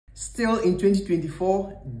Still in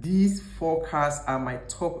 2024, these 4 cars are my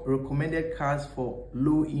top recommended cars for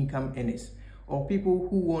low income earners or people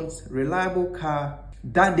who want reliable car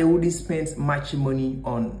that they wouldn't spend much money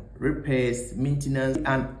on repairs, maintenance,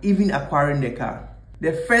 and even acquiring the car.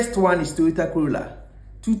 The first one is Toyota Corolla,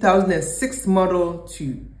 2006 model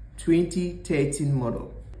to 2013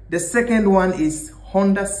 model. The second one is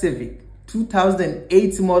Honda Civic,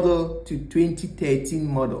 2008 model to 2013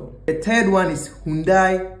 model. The third one is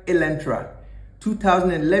Hyundai Elantra,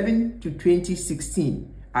 2011 to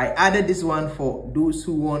 2016. I added this one for those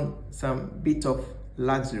who want some bit of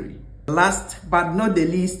luxury. Last but not the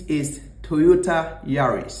least is Toyota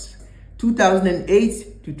Yaris,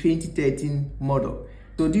 2008 to 2013 model.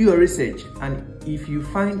 So do your research, and if you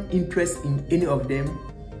find interest in any of them,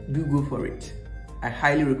 do go for it. I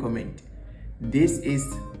highly recommend. This is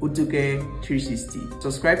Autocare 360.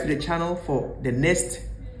 Subscribe to the channel for the next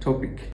topic.